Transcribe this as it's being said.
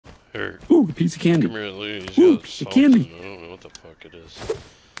Here. Ooh, a piece of candy. Come here, Lee. Ooh, piece of candy. I don't know what the fuck it is.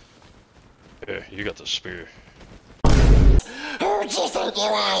 Yeah, you got the spear. Who do you think you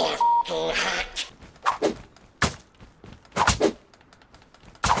are, you f***ing hack?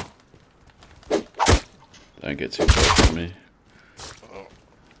 Don't get too close to me.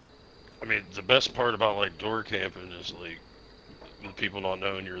 I mean, the best part about like door camping is like the people not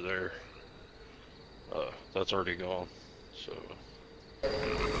knowing you're there. That's already gone. So.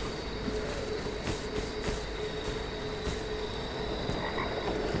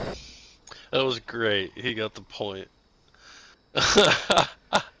 That was great. He got the point.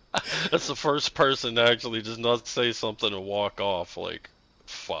 That's the first person to actually just not say something and walk off. Like,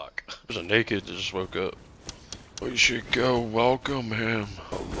 fuck. There's a naked that just woke up. We should go welcome him.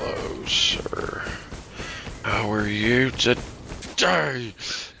 Hello, sir. How are you today? Die!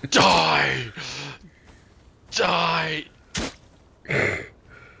 Die!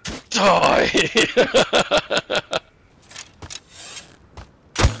 Die!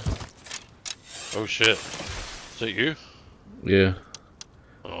 Oh shit. Is that you? Yeah.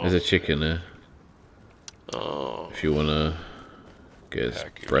 Oh. There's a chicken there. Oh. If you wanna get his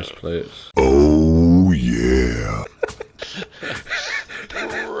breastplates. Oh yeah.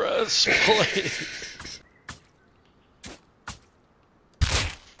 Breastplate.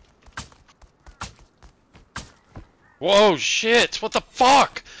 Whoa, shit! What the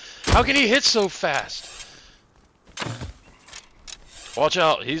fuck? How can he hit so fast? Watch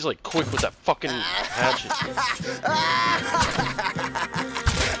out, he's like quick with that fucking hatchet.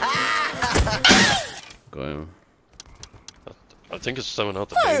 Got him. I think it's someone out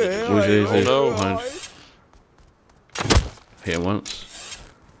the bandit. Oh no. Behind. Hit him once.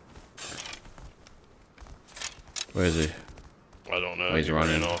 Where is he? I don't know. Oh, he's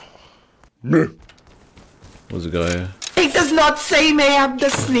running. off. Where's the guy here? It does not say me I'm the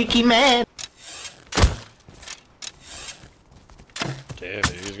sneaky man. Damn,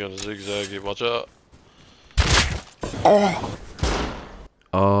 he's gonna zigzag you. Watch out.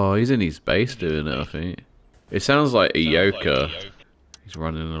 Oh, he's in his base doing it, I think. It sounds like a yoker. He's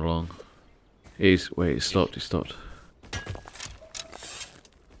running along. Wait, he stopped, Hit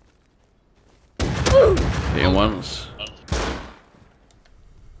him once.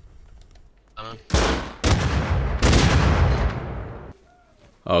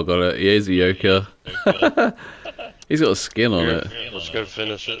 Oh, got it. He is a yoker. He's got a skin on it. Let's go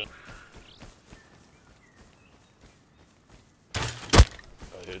finish it. I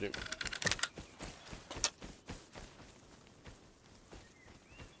hit him.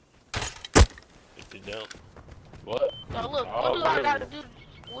 Hit me down. What? Now look, Oh, what do I really? gotta do?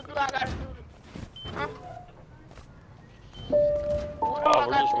 What do I gotta do? Huh? What do Oh, I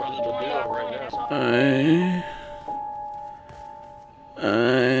we're gotta just do running to the join deal y'all right room? now. That's all. I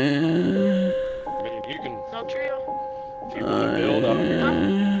mean, you can, No trio? if you want to build up here,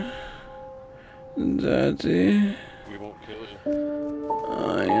 Daddy. we won't kill you.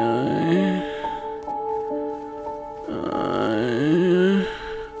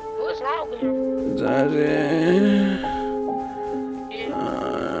 What's wrong with him? Daddy.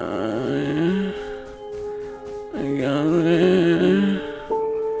 Yeah.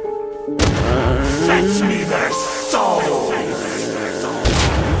 Fetch me their soul.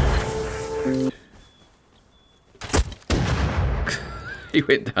 He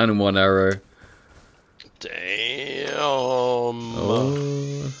went down in one arrow. Damn.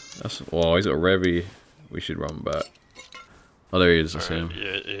 Oh, that's. Wow, he's got a Revy. We should run back. Oh, there he is. I see him.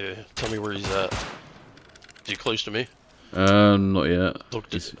 Yeah. Tell me where he's at. Is he close to me? Not yet.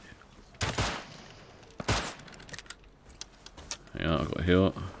 Look, He's... Yeah, I've got a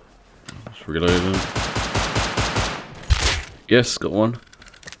heal. Just reloading. Yes, got one.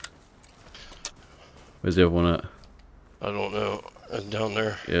 Where's the other one at? I don't know. Down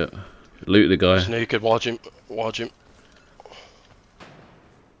there. Yeah. Loot the guy. He's naked. Watch him. Watch him.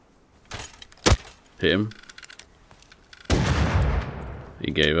 Hit him.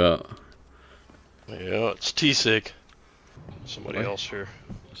 He gave up. Yeah, it's T-Sig. Somebody What? else here.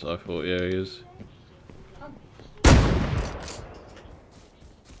 So I thought, yeah, he is.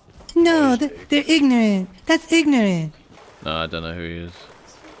 No, they're ignorant. That's ignorant. No, I don't know who he is.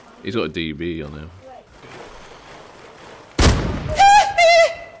 He's got a DB on him.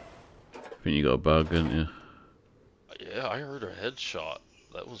 I think you got a bug, didn't you? Yeah, I heard a headshot.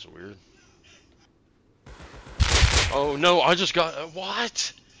 That was weird. Oh no, I just got...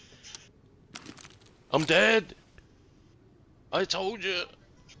 what? I'm dead. I told you.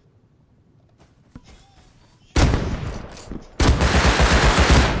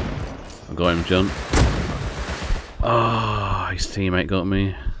 I got him, John. Ah, his teammate got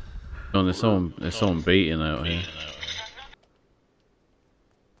me. Oh, there's someone beating out here.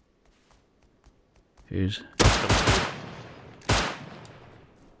 Who's?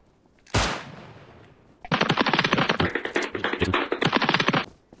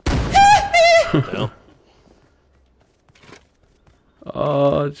 Hell.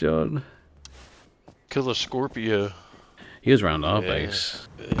 Oh, John. Killer Scorpio. He was around our Yeah. base.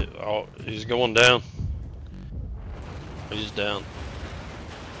 Oh, he's going down. He's down.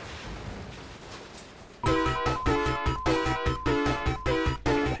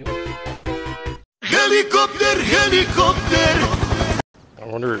 Helicopter, helicopter. I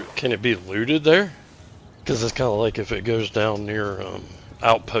wonder, can it be looted there? Because it's kind of like if it goes down near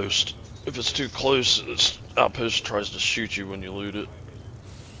outpost. If it's too close, this outpost tries to shoot you when you loot it.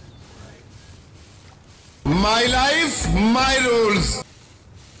 My life, my rules.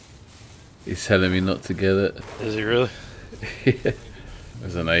 He's telling me not to get it. Is he really? Yeah.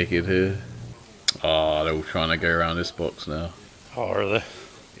 There's a naked here. Oh, they're all trying to go around this box now. Oh, are they?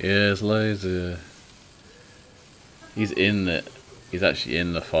 Yeah, there's loads of... He's in it. He's actually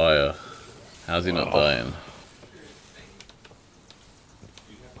in the fire. How's he not dying?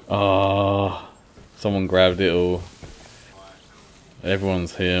 Oh, someone grabbed it all.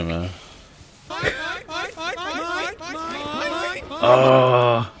 Everyone's here, man.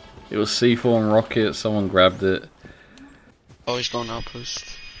 Oh, it was C4 and rocket. Someone grabbed it. Oh, he's going outpost.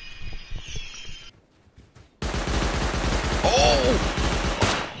 Oh!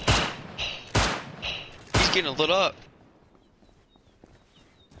 He's getting lit up.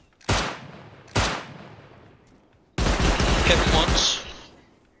 Hit him once.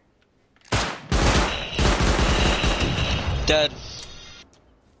 Dead.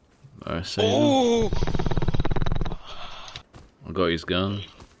 I see. Oh! I got his gun.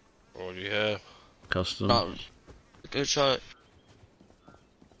 What do you have? Custom. Not good shot.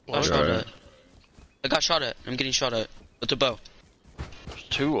 What? Shot at. I got shot at. I'm getting shot at with the bow. There's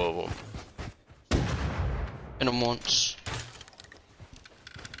two of them. Hit him once.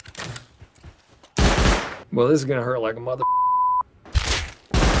 Well, this is gonna hurt like a mother.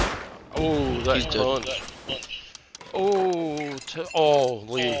 Oh, that He's dead. punch. Oh, oh,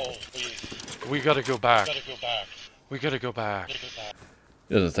 Lee. We gotta go back. We gotta go back.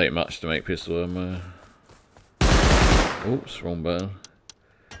 It doesn't take much to make pistol ammo. Oops, wrong button.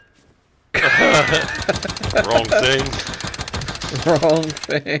 Wrong thing. Wrong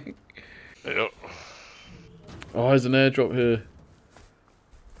thing. Yep. Oh, there's an airdrop here.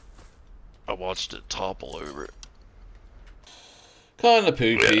 I watched it topple over it. Kinda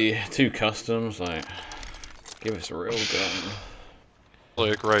poopy. Two customs, like, give us a real gun.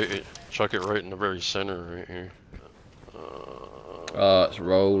 Like right, chuck it right in the very center right here. Oh, it's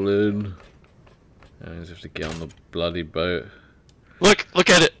rolling. I just have to get on the bloody boat. Look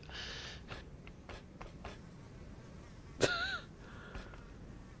at it.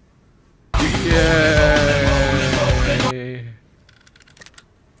 Yay!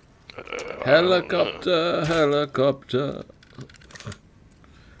 Helicopter, helicopter.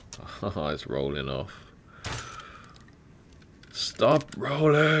 Oh, it's rolling off. Stop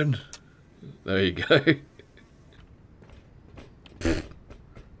rolling. There you go.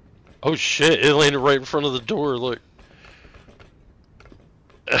 Oh shit! It landed right in front of the door. Look.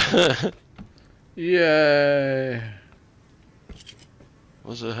 Yay!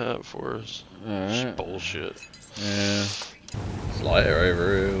 What's it have for us? Alright. Bullshit. Yeah. It's lighter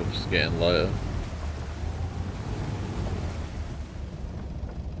over here. It's getting lighter.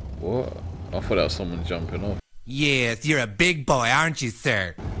 What? I thought that was someone jumping off. Yes, you're a big boy, aren't you,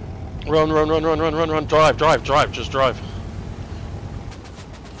 sir? Run! Drive! Just drive!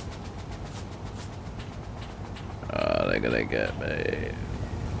 Ah, they're gonna get me.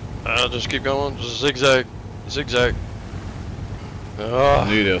 Just keep going. Just zigzag. I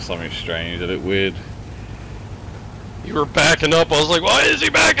knew there was something strange. It looked weird. You were backing up. I was like, why is he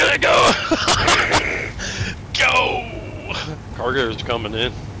backing it? Go! Go! Cargo's coming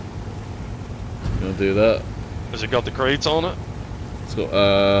in. You gonna do that? Has it got the crates on it? It's got,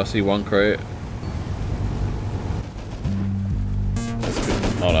 I see one crate. That's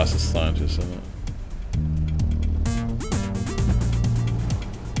good. Oh, that's a scientist, isn't it?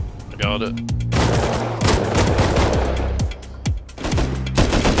 I got it.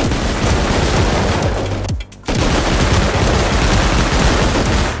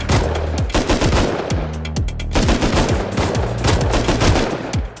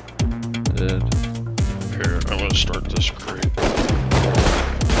 Dead. Here, I'm gonna start this crate.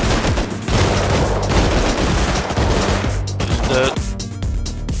 He's dead.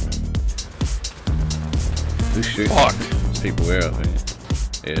 Who's shooting? Fuck. There's people here, I think.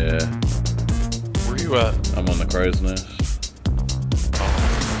 Yeah. Where you at? I'm on the crow's nest.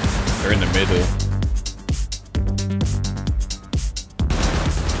 They're in the middle.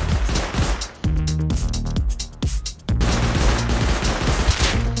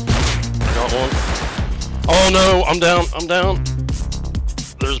 I got one. Oh no, I'm down.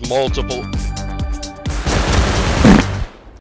 There's multiple.